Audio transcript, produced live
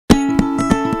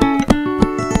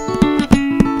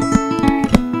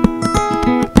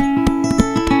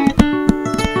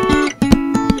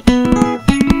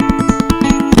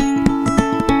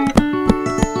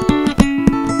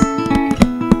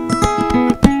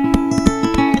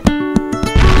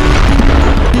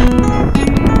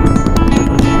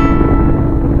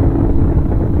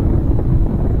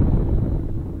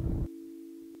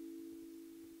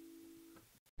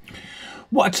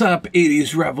What's up,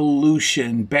 80s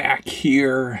Revolution, back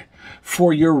here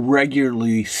for your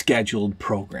regularly scheduled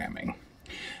programming.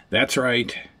 That's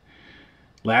right.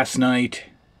 Last night,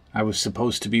 I was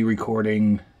supposed to be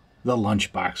recording the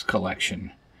Lunchbox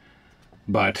collection,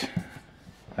 but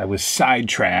I was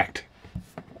sidetracked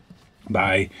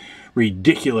by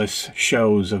ridiculous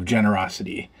shows of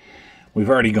generosity. We've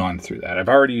already gone through that.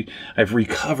 I've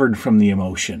recovered from the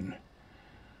emotion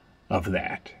of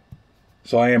that.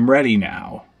 So I am ready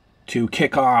now to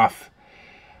kick off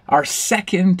our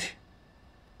second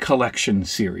collection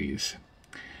series.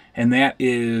 And that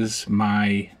is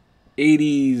my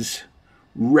 80s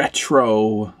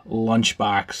retro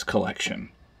lunchbox collection.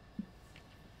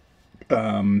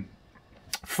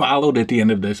 Followed at the end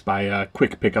of this by a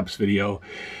quick pickups video,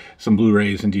 some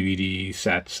Blu-rays and DVD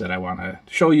sets that I want to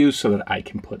show you so that I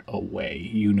can put away.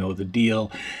 You know the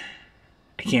deal.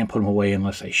 I can't put them away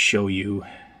unless I show you.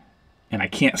 And I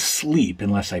can't sleep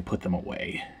unless I put them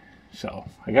away. So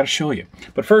I got to show you.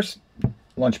 But first,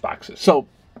 lunchboxes. So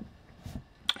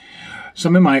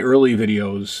some of my early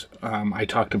videos, I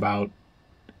talked about,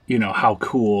 how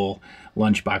cool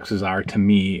lunchboxes are to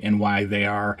me and why they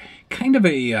are kind of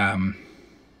a, I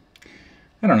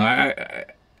don't know, I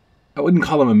wouldn't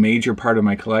call them a major part of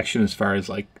my collection as far as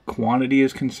like quantity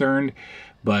is concerned,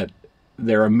 but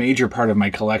they're a major part of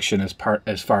my collection as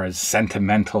far as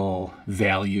sentimental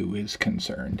value is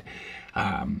concerned.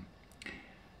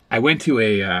 I went to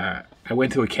a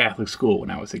Catholic school when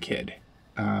I was a kid,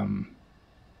 from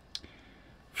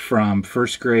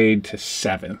first grade to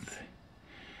 7th,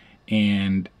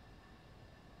 and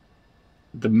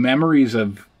the memories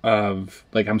of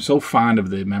like, I'm so fond of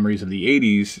the memories of the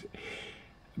 80s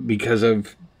because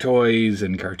of toys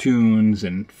and cartoons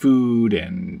and food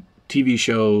and TV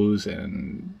shows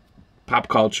and pop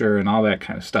culture and all that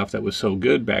kind of stuff that was so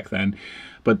good back then.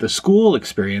 But the school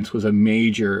experience was a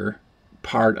major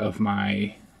part of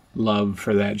my love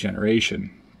for that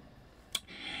generation.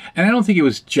 And I don't think it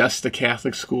was just a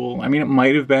Catholic school. I mean, it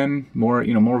might have been more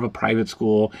of a private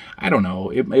school. I don't know.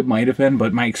 It might have been,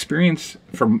 but my experience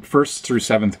from 1st through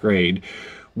 7th grade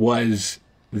was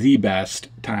the best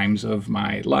times of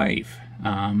my life.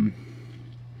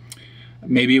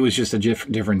 Maybe it was just a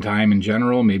different time in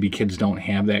general. Maybe kids don't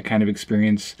have that kind of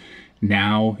experience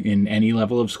now in any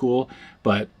level of school.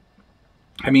 But,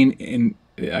 I mean,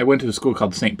 I went to a school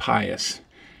called St. Pius,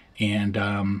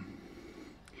 and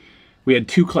we had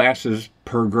 2 classes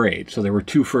per grade. So there were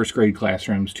 2 first grade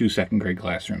classrooms, 2 second grade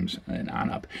classrooms, and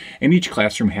on up. And each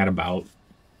classroom had about,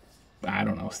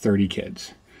 30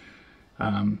 kids.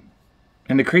 And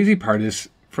the crazy part is,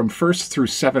 from 1st through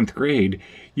 7th grade,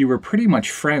 you were pretty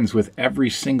much friends with every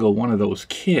single one of those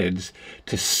kids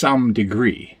to some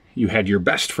degree. You had your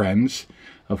best friends,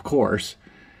 of course,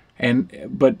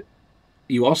 but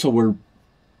you also were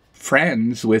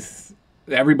friends with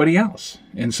everybody else.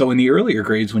 And so in the earlier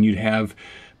grades, when you'd have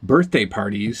birthday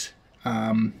parties,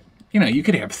 you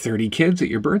could have 30 kids at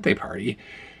your birthday party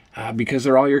because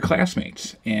they're all your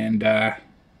classmates. And,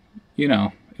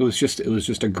 it was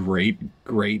just a great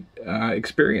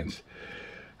experience.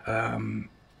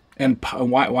 And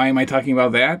why am I talking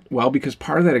about that? Well, because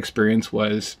part of that experience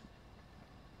was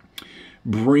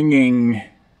bringing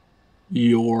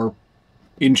your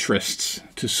interests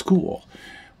to school,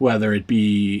 whether it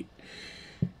be,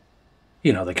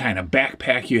 the kind of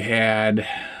backpack you had,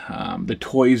 the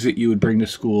toys that you would bring to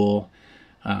school,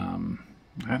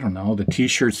 the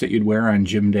t-shirts that you'd wear on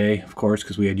gym day, of course,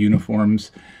 because we had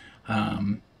uniforms,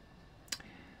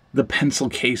 the pencil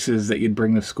cases that you'd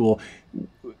bring to school,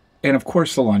 and of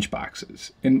course the lunch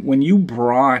boxes. And when you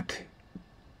brought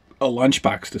a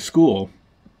lunchbox to school,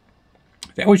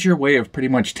 that was your way of pretty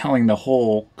much telling the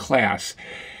whole class,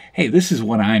 hey, this is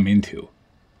what I'm into.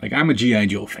 Like, I'm a G.I.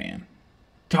 Joe fan.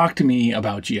 Talk to me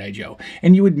about G.I. Joe.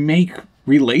 And you would make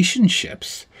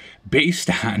relationships based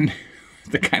on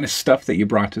the kind of stuff that you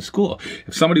brought to school.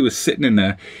 If somebody was sitting in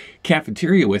the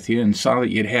cafeteria with you and saw that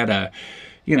you'd had a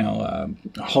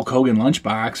Hulk Hogan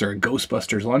lunchbox or a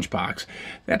Ghostbusters lunchbox,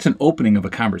 that's an opening of a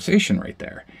conversation right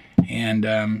there. And,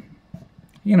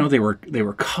 they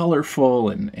were colorful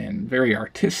and very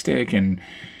artistic. And,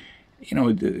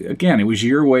 again, it was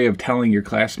your way of telling your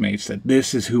classmates that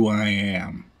this is who I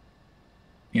am.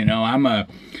 I'm a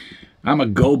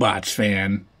GoBots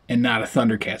fan and not a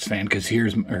Thundercats fan, because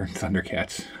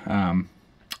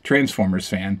Transformers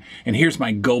fan, and here's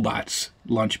my GoBots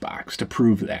lunchbox to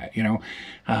prove that,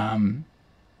 I'm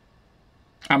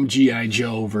G.I.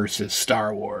 Joe versus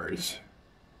Star Wars,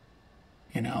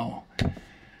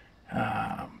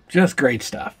 just great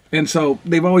stuff. And so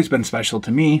they've always been special to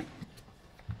me,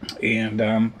 and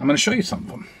I'm going to show you some of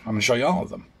them. I'm going to show you all of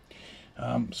them.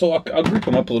 So I'll group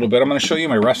them up a little bit. I'm going to show you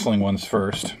my wrestling ones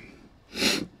first.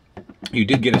 You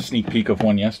did get a sneak peek of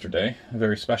one yesterday, a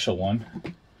very special one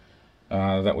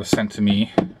that was sent to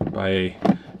me by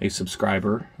a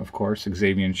subscriber, of course,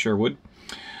 Xavier Sherwood.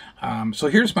 So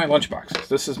here's my lunchboxes.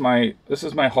 This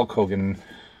is my Hulk Hogan,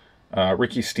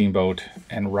 Ricky Steamboat,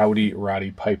 and Rowdy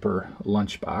Roddy Piper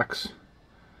lunchbox.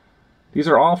 These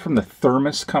are all from the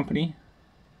Thermos company.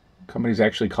 The company's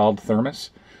actually called Thermos.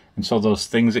 And so those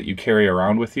things that you carry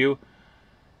around with you,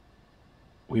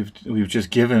 we've just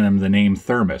given them the name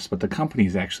Thermos, but the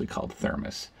company's actually called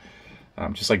Thermos.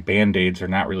 Just like Band-Aids are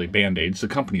not really Band-Aids, the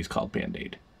company's called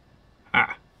Band-Aid.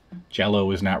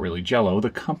 Jell-O is not really Jell-O, the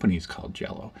company's called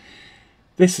Jell-O.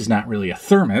 This is not really a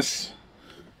thermos.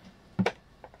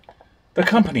 The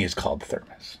company is called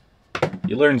Thermos.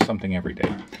 You learn something every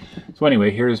day. So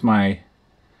anyway, here's my,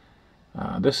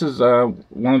 this is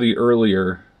one of the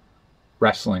earlier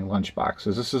wrestling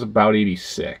lunchboxes. This is about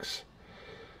 86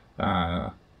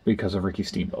 because of Ricky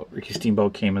Steamboat. Ricky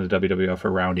Steamboat came in the WWF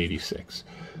around 86.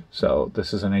 So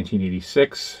this is a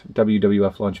 1986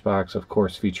 WWF lunchbox, of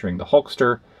course, featuring the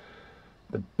Hulkster,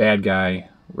 the bad guy,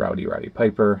 Rowdy Roddy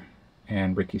Piper,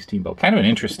 and Ricky Steamboat. Kind of an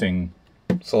interesting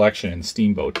selection in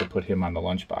Steamboat to put him on the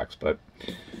lunchbox, but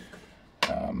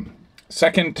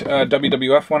second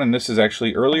WWF one, and this is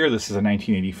actually earlier. This is a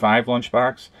 1985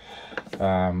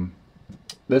 lunchbox.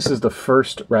 This is the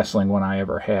first wrestling one I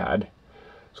ever had.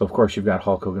 So, of course, you've got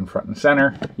Hulk Hogan front and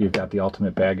center. You've got the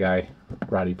ultimate bad guy,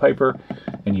 Roddy Piper.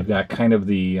 And you've got kind of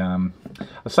the,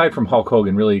 aside from Hulk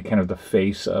Hogan, really kind of the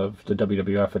face of the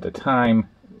WWF at the time.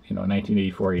 You know,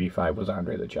 1984-85 was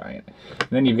Andre the Giant. And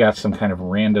then you've got some kind of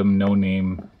random,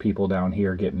 no-name people down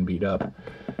here getting beat up.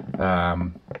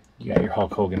 You got your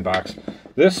Hulk Hogan box.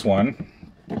 This one,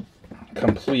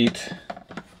 complete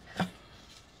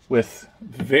with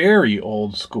very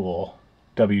old school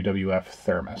WWF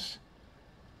thermos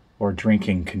or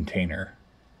drinking container.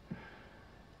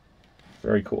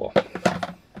 Very cool.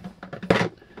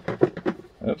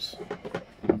 Oops.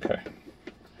 Okay.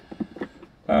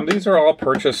 These are all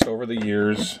purchased over the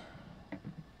years.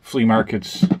 Flea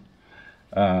markets.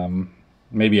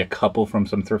 Maybe a couple from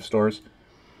some thrift stores.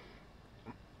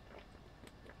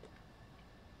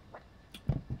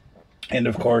 And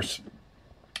of course,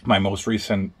 my most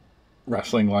recent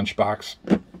wrestling lunchbox,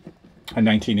 a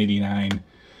 1989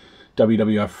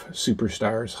 WWF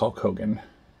Superstars Hulk Hogan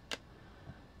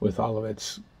with all of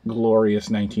its glorious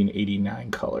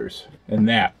 1989 colors. And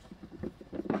that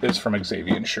is from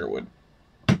Xavier Sherwood.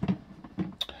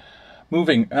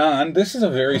 Moving on, this is a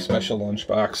very special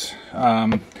lunchbox.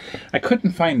 I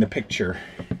couldn't find the picture.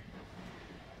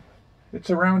 It's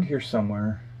around here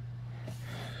somewhere.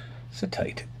 Sit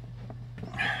tight.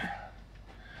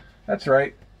 That's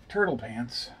right, turtle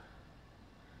pants.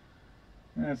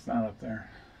 That's not up there.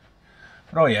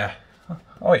 But oh yeah,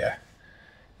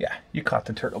 yeah, you caught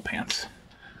the turtle pants.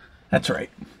 That's right.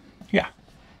 Yeah,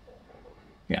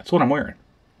 it's what I'm wearing.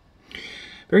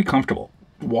 Very comfortable.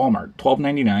 Walmart,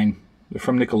 $12.99. They're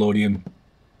from Nickelodeon.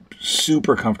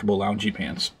 Super comfortable loungy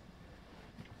pants.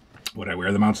 Would I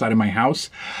wear them outside of my house?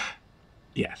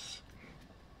 Yes.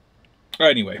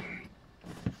 Anyway,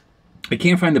 I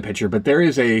can't find the picture, but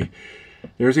there's a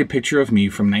picture of me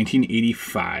from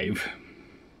 1985.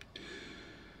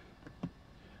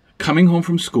 Coming home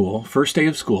from school, first day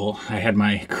of school, I had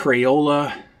my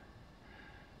Crayola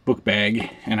book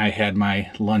bag and I had my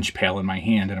lunch pail in my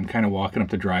hand, and I'm kind of walking up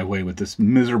the driveway with this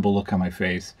miserable look on my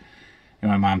face,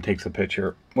 and my mom takes a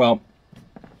picture. Well,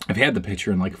 I've had the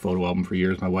picture in like a photo album for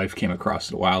years. My wife came across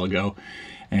it a while ago,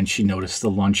 and she noticed the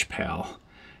lunch pail,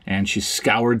 and she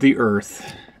scoured the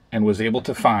earth and was able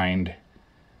to find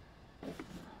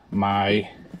my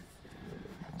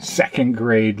second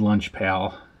grade lunch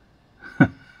pail.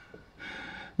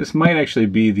 This might actually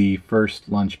be the first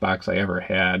lunchbox I ever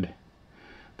had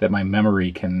that my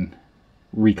memory can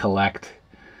recollect.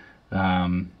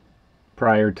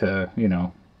 Prior to,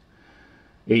 8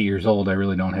 years old, I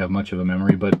really don't have much of a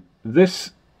memory, but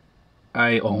this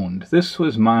I owned. This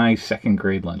was my second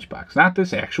grade lunchbox. Not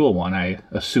this actual one, I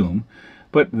assume,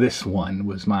 but this one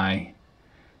was my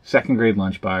second grade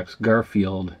lunchbox.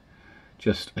 Garfield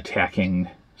just attacking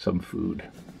some food.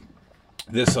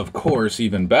 This, of course,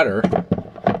 even better,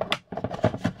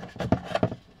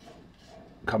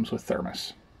 comes with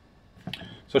thermos.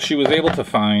 So she was able to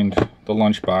find the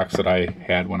lunchbox that I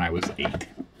had when I was 8.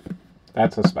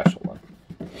 That's a special one.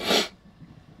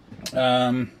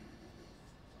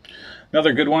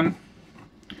 Another good one.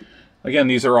 Again,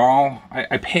 these are all,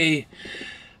 I pay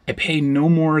no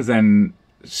more than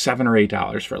 $7 or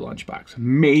 $8 for a lunchbox,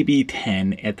 maybe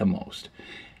 10 at the most.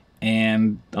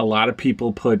 and a lot of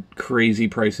people put crazy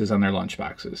prices on their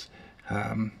lunchboxes.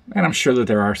 And I'm sure that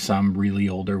there are some really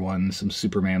older ones, some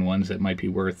Superman ones that might be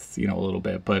worth, a little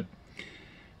bit, but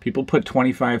people put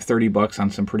 25, 30 bucks on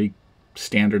some pretty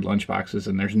standard lunchboxes,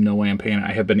 and there's no way I'm paying it.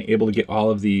 I have been able to get all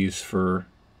of these for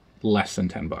less than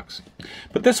 10 bucks.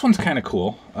 But this one's kind of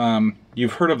cool.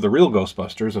 You've heard of the real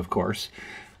Ghostbusters, of course,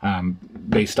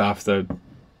 based off the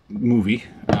movie,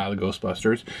 the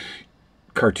Ghostbusters.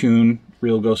 Cartoon,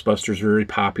 real Ghostbusters, very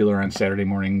popular on Saturday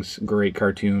mornings. Great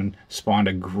cartoon. Spawned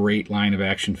a great line of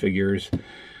action figures.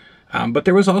 But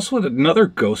there was also another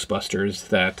Ghostbusters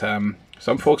that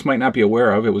some folks might not be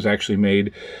aware of. It was actually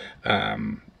made,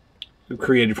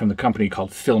 created from the company called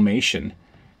Filmation.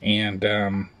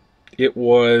 And it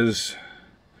was,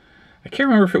 I can't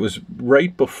remember if it was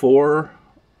right before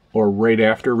or right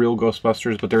after Real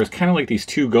Ghostbusters, but there was kind of like these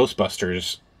two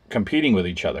Ghostbusters competing with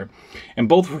each other. And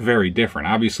both were very different.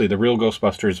 Obviously, the Real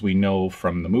Ghostbusters we know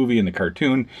from the movie and the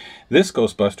cartoon. This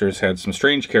Ghostbusters had some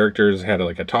strange characters, had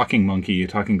like a talking monkey, a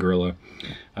talking gorilla.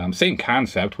 Same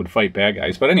concept, would fight bad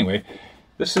guys. But anyway,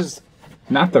 this is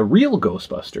not the real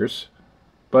Ghostbusters,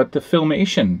 but the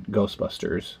Filmation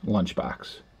Ghostbusters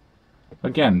lunchbox.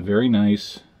 Again, very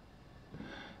nice,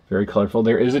 very colorful.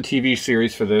 There is a TV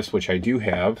series for this, which I do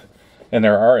have, and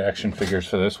there are action figures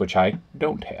for this, which I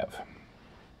don't have.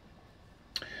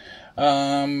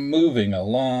 Moving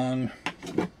along.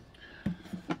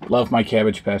 Love my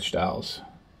Cabbage Patch dolls.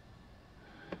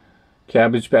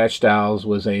 Cabbage Patch dolls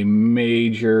was a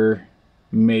major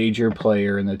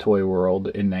player in the toy world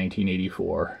in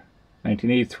 1984.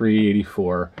 1983,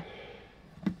 84.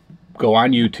 Go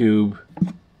on YouTube.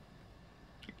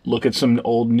 Look at some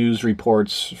old news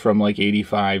reports from like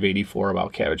 85, 84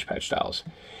 about Cabbage Patch dolls.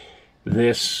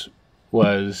 This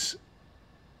was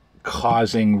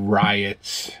causing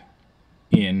riots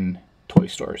in toy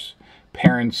stores.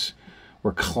 Parents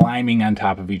were climbing on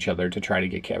top of each other to try to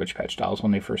get Cabbage Patch dolls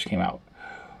when they first came out.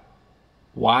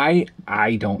 Why?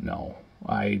 I don't know.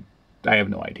 I have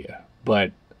no idea.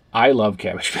 But I love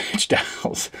Cabbage Patch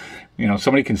dolls.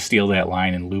 Somebody can steal that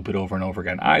line and loop it over and over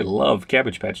again. I love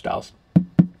Cabbage Patch dolls.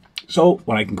 So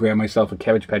when I can grab myself a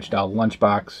Cabbage Patch doll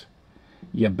lunchbox,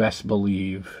 you best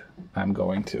believe I'm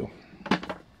going to.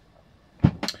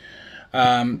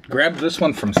 Grabbed this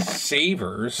one from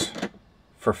Savers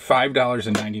for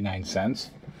 $5.99.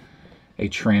 A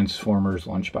Transformers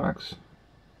lunchbox.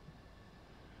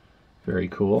 Very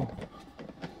cool.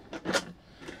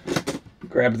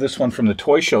 Grabbed this one from the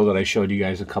toy show that I showed you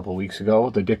guys a couple weeks ago,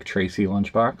 the Dick Tracy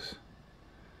lunchbox.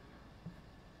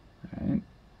 All right,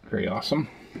 very awesome.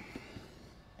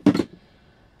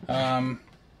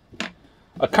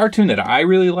 A cartoon that I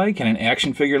really like and an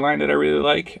action figure line that I really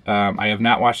like. I have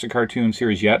not watched the cartoon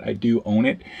series yet. I do own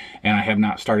it, and I have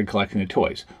not started collecting the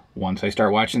toys. Once I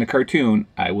start watching the cartoon,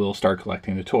 I will start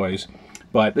collecting the toys.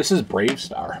 But this is Brave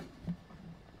Star.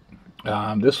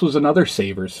 This was another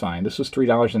Savers find. This was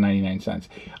 $3.99.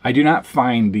 I do not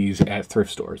find these at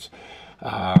thrift stores.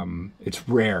 It's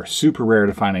rare, super rare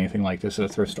to find anything like this at a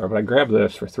thrift store. But I grabbed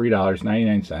this for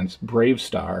 $3.99. Brave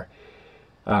Star.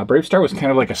 Brave Star was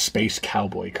kind of like a space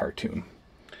cowboy cartoon.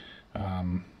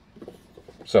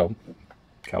 So,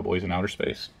 cowboys in outer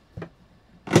space.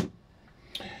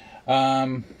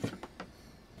 Told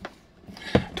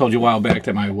you a while back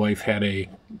that my wife had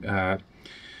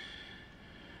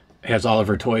has all of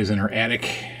her toys in her attic,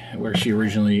 where she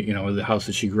originally, the house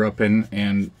that she grew up in.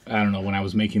 And I don't know, when I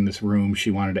was making this room, she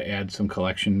wanted to add some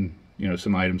collection,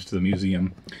 some items to the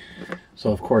museum.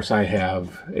 So, of course, I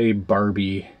have a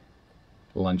Barbie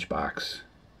lunchbox.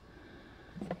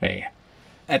 Hey,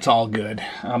 that's all good.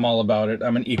 I'm all about it.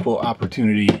 I'm an equal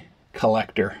opportunity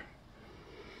collector.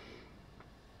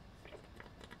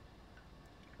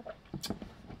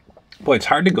 Boy, it's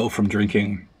hard to go from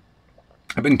drinking.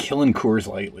 I've been killing Coors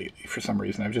Light lately for some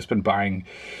reason. I've just been buying,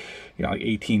 like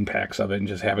 18 packs of it and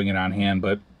just having it on hand.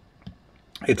 But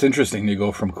it's interesting to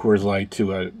go from Coors Light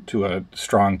to a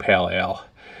strong pale ale.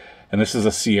 And this is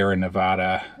a Sierra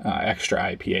Nevada Extra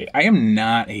IPA. I am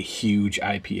not a huge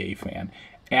IPA fan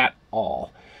at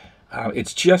all.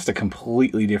 It's just a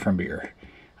completely different beer.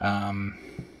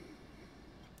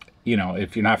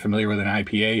 If you're not familiar with an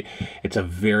IPA, it's a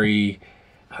very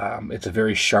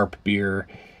sharp beer.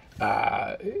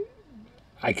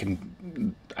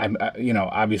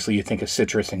 Obviously you think of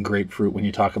citrus and grapefruit when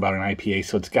you talk about an IPA,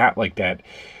 so it's got like that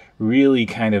really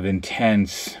kind of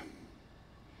intense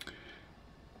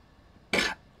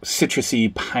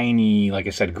citrusy, piney, like I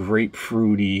said,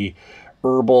 grapefruity,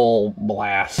 herbal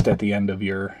blast at the end of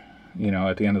your,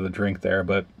 at the end of the drink there.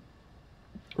 But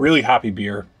really hoppy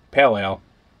beer, pale ale,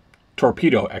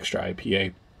 Torpedo Extra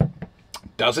IPA.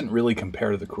 doesn't really compare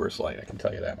to the Coors Light, I can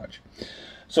tell you that much.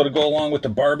 So to go along with the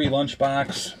Barbie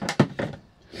lunchbox,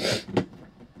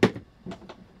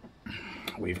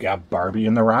 we've got Barbie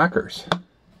and the Rockers.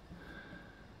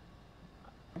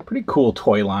 Pretty cool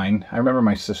toy line. I remember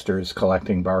my sisters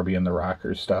collecting Barbie and the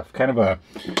Rockers stuff. Kind of a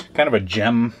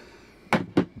Gem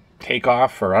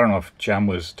takeoff, or I don't know if Gem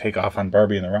was takeoff on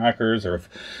Barbie and the Rockers, or if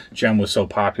Gem was so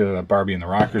popular that Barbie and the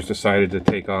Rockers decided to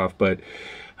take off. But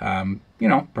you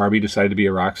know, Barbie decided to be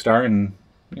a rock star, and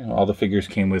you know, all the figures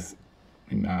came with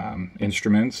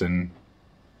instruments, and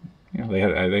you know, they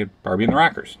had Barbie and the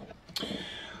Rockers.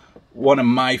 One of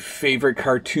my favorite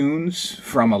cartoons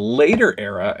from a later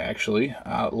era, actually,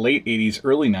 late 80s,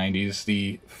 early 90s,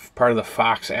 the part of the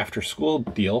Fox after school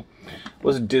deal,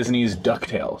 was Disney's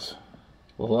DuckTales.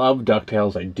 Love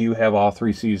DuckTales. I do have all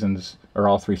 3 seasons, or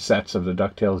all 3 sets of the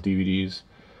DuckTales DVDs.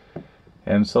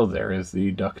 And so there is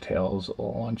the DuckTales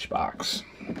lunchbox.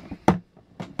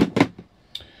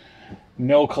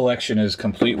 No collection is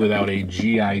complete without a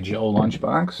G.I. Joe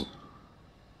lunchbox.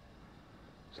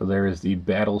 So there is the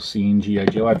battle scene G.I.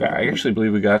 Joe. I actually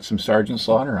believe we got some Sergeant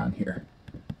Slaughter on here.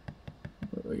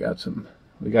 We got some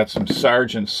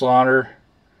Sergeant Slaughter.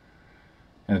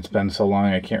 And it's been so long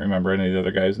I can't remember any of the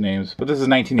other guys' names. But this is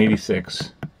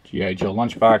 1986 G.I. Joe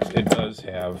lunchbox. It does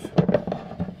have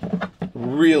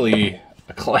really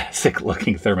a classic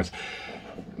looking thermos.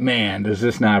 Man, does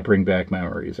this not bring back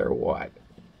memories or what?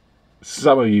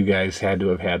 Some of you guys had to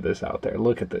have had this out there.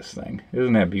 Look at this thing.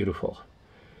 Isn't that beautiful?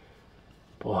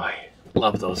 Boy,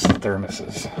 love those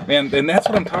thermoses. And that's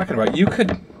what I'm talking about. You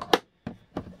could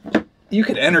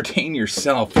entertain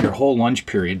yourself your whole lunch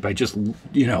period by just,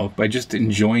 you know, by just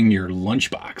enjoying your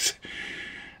lunchbox.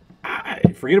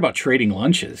 Forget about trading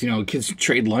lunches. You know, kids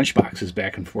trade lunchboxes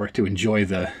back and forth to enjoy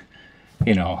the,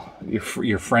 you know,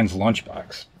 your friend's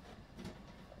lunchbox.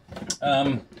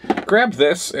 Grabbed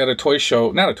this at a toy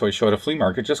show, not a toy show, at a flea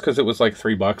market, just because it was like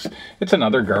 $3. It's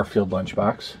another Garfield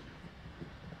lunchbox.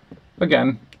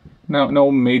 Again,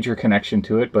 no major connection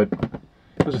to it, but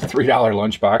it was a $3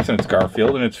 lunchbox, and it's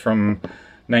Garfield, and it's from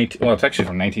it's actually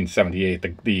from 1978.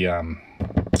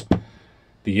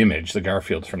 The image, the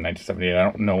Garfield's from 1978. I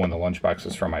don't know when the lunchbox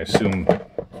is from. I assume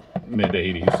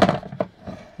mid-80s.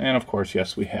 And of course,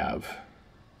 yes, we have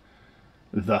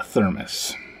the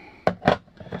thermos.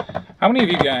 How many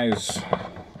of you guys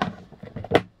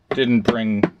didn't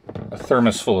bring a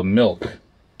thermos full of milk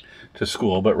to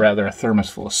school, but rather a thermos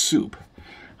full of soup?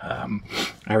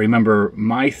 I remember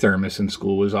my thermos in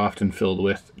school was often filled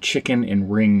with chicken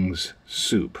and rings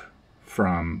soup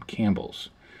from Campbell's.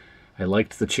 I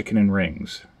liked the chicken and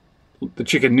rings. The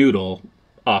chicken noodle,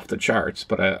 off the charts,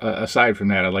 but aside from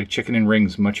that, I like chicken and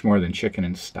rings much more than chicken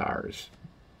and stars.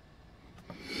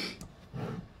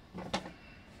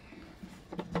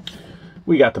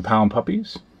 We got the Pound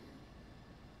Puppies.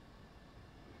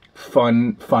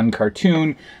 Fun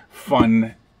cartoon,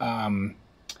 fun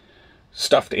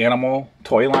stuffed animal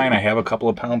toy line. I have a couple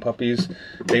of Pound Puppies.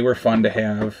 They were fun to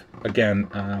have.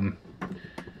 Again,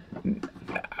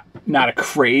 not a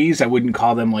craze. I wouldn't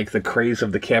call them like the craze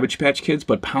of the Cabbage Patch Kids,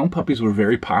 but Pound Puppies were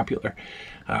very popular.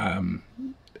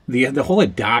 The whole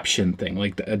adoption thing,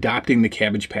 like adopting the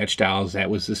Cabbage Patch dolls, that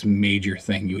was this major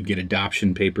thing. You would get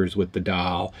adoption papers with the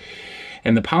doll.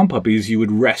 And the Pound Puppies, you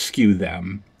would rescue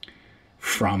them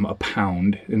from a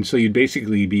pound. And so you'd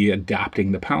basically be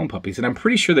adopting the Pound Puppies. And I'm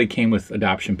pretty sure they came with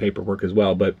adoption paperwork as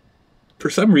well. But for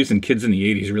some reason, kids in the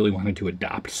 80s really wanted to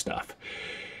adopt stuff.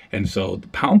 And so the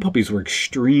Pound Puppies were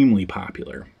extremely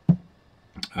popular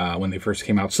when they first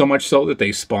came out. So much so that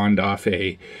they spawned off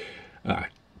a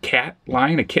cat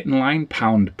line, a kitten line,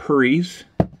 Pound Purries.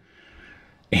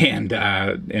 And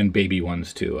baby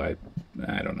ones too.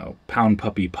 I don't know, Pound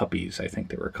Puppy Puppies, I think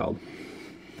they were called.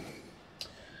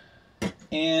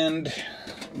 And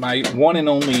my one and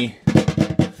only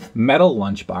metal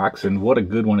lunchbox, and what a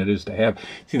good one it is to have.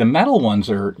 See, the metal ones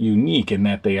are unique in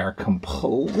that they are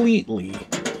completely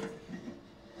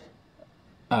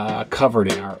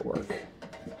covered in artwork.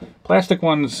 Plastic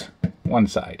ones, one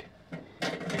side.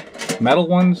 Metal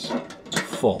ones,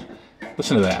 full.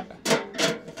 Listen to that.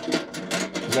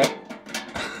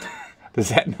 Does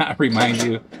that not remind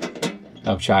you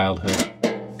of childhood?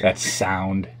 That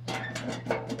sound.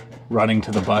 Running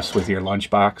to the bus with your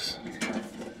lunchbox.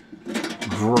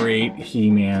 Great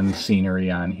He-Man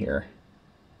scenery on here.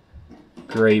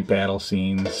 Great battle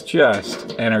scenes.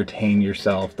 Just entertain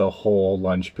yourself the whole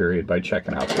lunch period by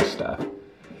checking out this stuff.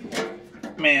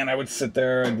 Man, I would sit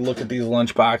there and look at these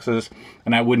lunchboxes,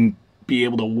 and I wouldn't be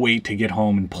able to wait to get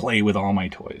home and play with all my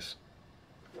toys.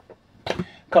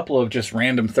 Couple of just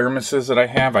random thermoses that I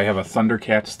have. I have a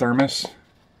Thundercats thermos.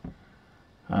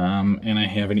 And I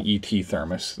have an ET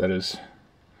thermos that has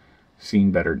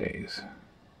seen better days.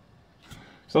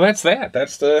 So that's that.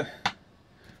 That's the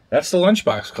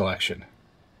lunchbox collection.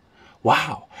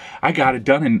 Wow, I got it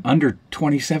done in under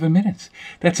 27 minutes.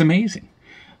 That's amazing.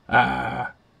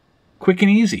 Quick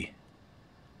and easy.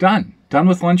 Done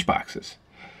with lunchboxes.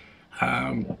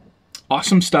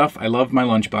 Awesome stuff. I love my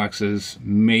lunchboxes.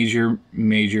 Major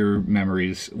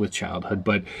memories with childhood.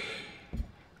 But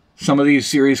some of these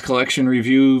series collection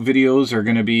review videos are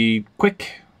going to be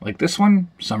quick, like this one.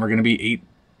 Some are going to be 8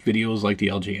 videos like the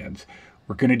LJNs.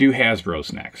 We're going to do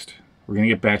Hasbro's next. We're going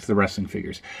to get back to the wrestling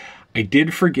figures. I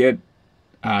did forget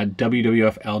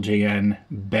WWF LJN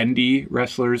bendy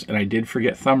wrestlers, and I did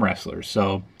forget thumb wrestlers.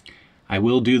 So I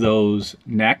will do those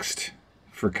next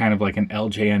for kind of like an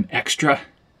LJN extra,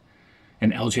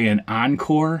 an LJN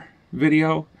encore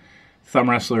video. Thumb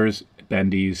wrestlers,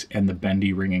 bendies, and the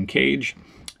bendy ring and cage.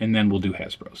 And then we'll do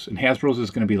Hasbro's. And Hasbro's is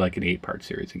going to be like an 8-part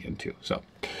series again too. So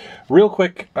real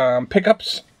quick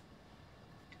pickups.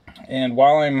 And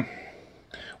while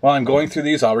I'm going through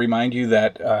these, I'll remind you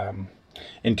that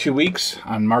in 2 weeks,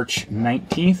 on March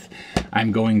 19th,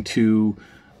 I'm going to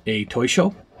a toy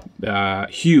show.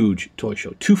 Huge toy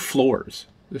show. 2 floors.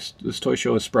 This toy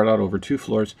show is spread out over 2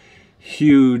 floors.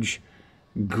 Huge,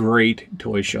 great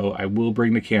toy show. I will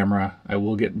bring the camera. I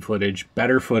will get footage,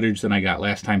 better footage than I got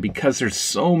last time, because there's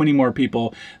so many more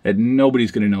people that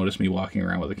nobody's going to notice me walking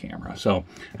around with a camera. So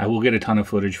I will get a ton of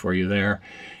footage for you there,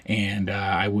 and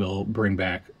I will bring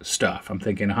back stuff. I'm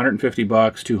thinking 150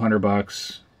 bucks, 200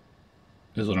 bucks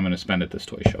is what I'm going to spend at this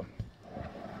toy show.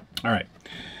 All right.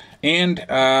 And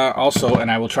also, and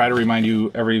I will try to remind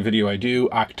you every video I do,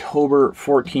 October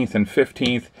 14th and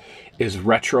 15th is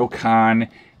RetroCon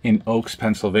in Oaks,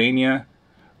 Pennsylvania.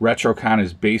 RetroCon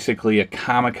is basically a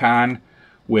Comic-Con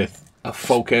with a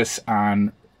focus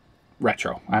on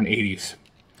retro, on 80s.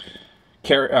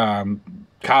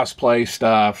 Cosplay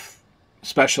stuff,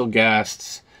 special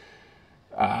guests.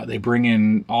 They bring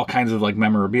in all kinds of like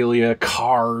memorabilia,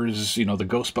 cars, you know, the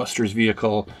Ghostbusters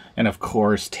vehicle, and of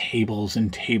course tables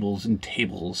and tables and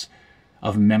tables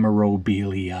of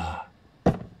memorabilia.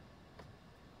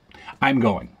 I'm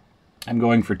going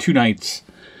for 2 nights,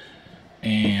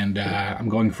 and I'm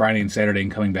going Friday and Saturday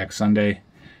and coming back Sunday.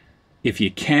 If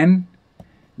you can,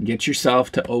 get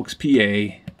yourself to Oaks,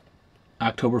 PA,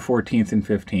 October 14th and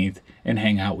 15th, and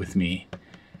hang out with me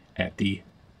at the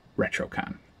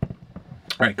RetroCon.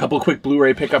 All right, a couple quick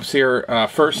Blu-ray pickups here.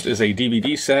 First is a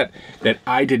DVD set that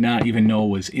I did not even know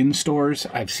was in stores.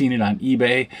 I've seen it on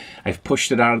eBay. I've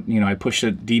pushed it out, you know, I pushed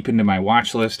it deep into my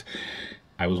watch list.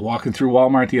 I was walking through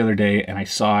Walmart the other day, and I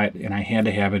saw it, and I had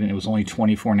to have it, and it was only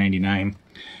 $24.99.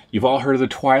 You've all heard of the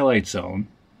Twilight Zone,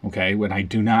 okay? When I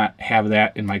do not have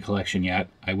that in my collection yet,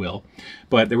 I will.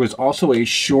 But there was also a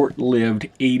short-lived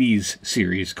 80s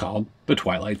series called The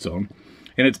Twilight Zone,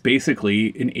 and it's basically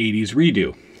an 80s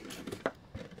redo.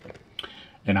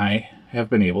 And I have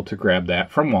been able to grab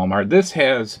that from Walmart. This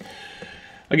has,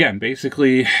 again,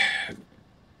 basically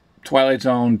Twilight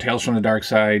Zone, Tales from the Dark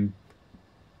Side,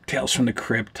 Tales from the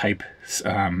Crypt type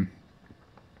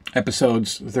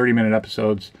episodes, 30-minute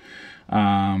episodes.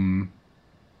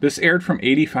 This aired from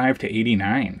 85 to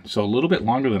 89, so a little bit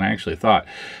longer than I actually thought.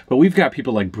 But we've got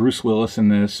people like Bruce Willis in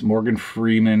this, Morgan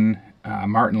Freeman,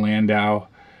 Martin Landau,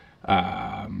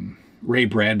 Ray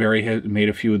Bradbury has made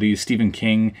a few of these, Stephen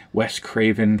King, Wes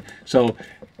Craven. So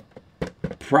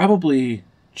probably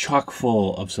chock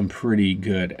full of some pretty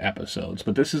good episodes.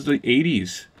 But this is the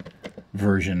 80s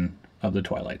version of the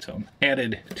Twilight Zone,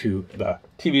 added to the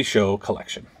TV show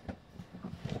collection.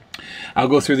 I'll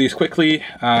go through these quickly.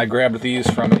 I grabbed these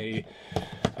from a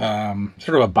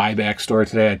sort of a buyback store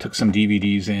today. I took some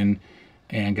DVDs in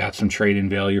and got some trade-in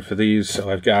value for these.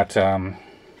 So I've got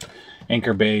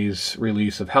Anchor Bay's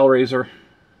release of Hellraiser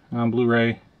on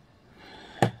Blu-ray.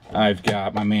 I've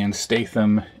got my man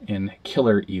Statham in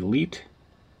Killer Elite.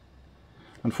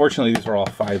 Unfortunately, these are all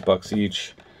 $5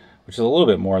 each, which is a little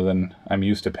bit more than I'm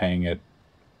used to paying it,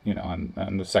 you know,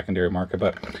 on the secondary market.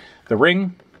 But The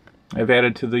Ring, I've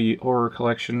added to the horror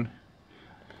collection.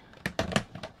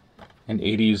 An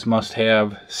 80s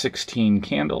must-have, 16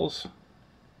 Candles.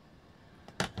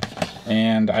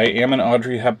 And I am an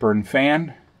Audrey Hepburn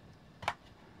fan.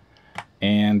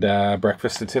 And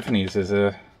Breakfast at Tiffany's is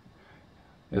a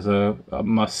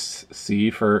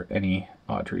must-see for any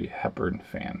Audrey Hepburn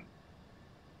fan.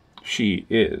 She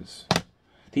is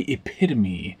the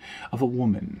epitome of a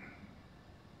woman,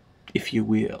 if you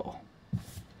will.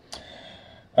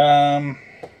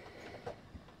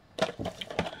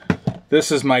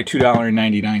 This is my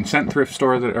 $2.99 thrift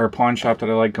store or pawn shop that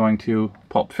I like going to.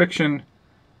 Pulp Fiction.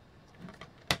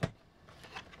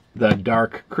 the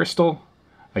Dark Crystal.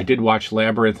 I did watch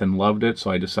Labyrinth and loved it,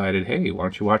 so I decided, hey, why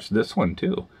don't you watch this one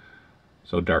too?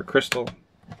 So Dark Crystal.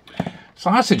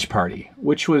 Sausage Party,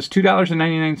 which was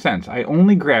 $2.99. I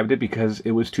only grabbed it because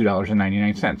it was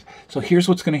 $2.99. So here's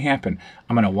what's going to happen.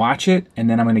 I'm going to watch it, and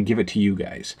then I'm going to give it to you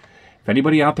guys. If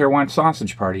anybody out there wants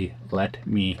Sausage Party, let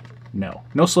me know.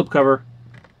 No slipcover.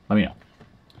 Let me know.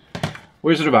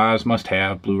 Wizard of Oz, must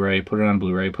have, Blu-ray. Put it on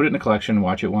Blu-ray. Put it in the collection.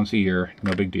 Watch it once a year.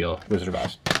 No big deal. Wizard of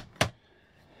Oz.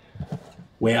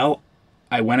 Well,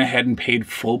 I went ahead and paid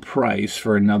full price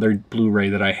for another Blu-ray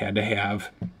that I had to have.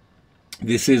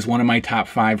 This is one of my top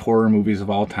 5 horror movies of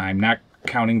all time, not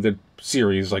counting the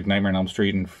series like Nightmare on Elm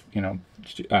Street and,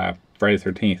 Friday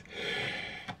the 13th.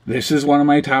 This is one of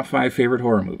my top 5 favorite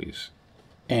horror movies.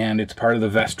 And it's part of the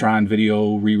Vestron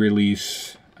video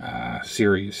re-release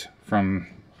series from,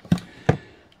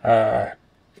 I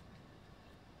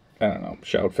don't know,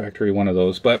 Shout Factory, one of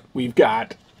those. But we've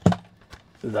got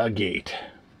The Gate.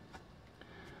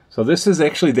 So this is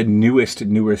actually the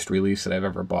newest release that I've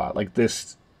ever bought. Like,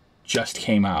 this just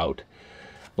came out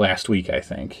last week, I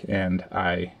think, and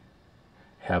I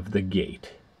have The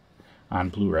Gate on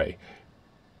Blu-ray.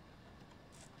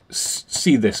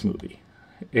 See this movie.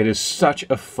 It is such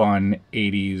a fun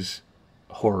 80s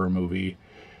horror movie.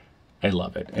 I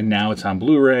love it. And now it's on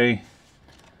Blu-ray,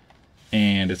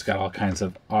 and it's got all kinds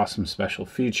of awesome special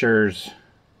features.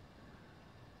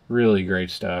 Really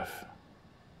great stuff.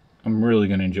 I'm really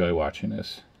going to enjoy watching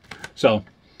this. So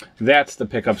that's the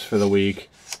pickups for the week.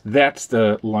 That's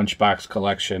the Lunchbox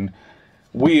collection.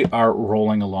 We are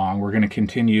rolling along. We're going to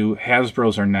continue.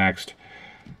 Hasbro's are next.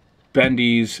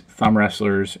 Bendy's, Thumb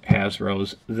Wrestlers,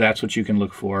 Hasbro's. That's what you can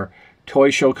look for. Toy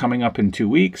show coming up in 2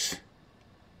 weeks.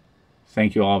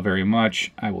 Thank you all very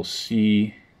much. I will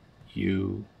see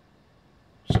you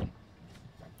soon.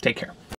 Take care.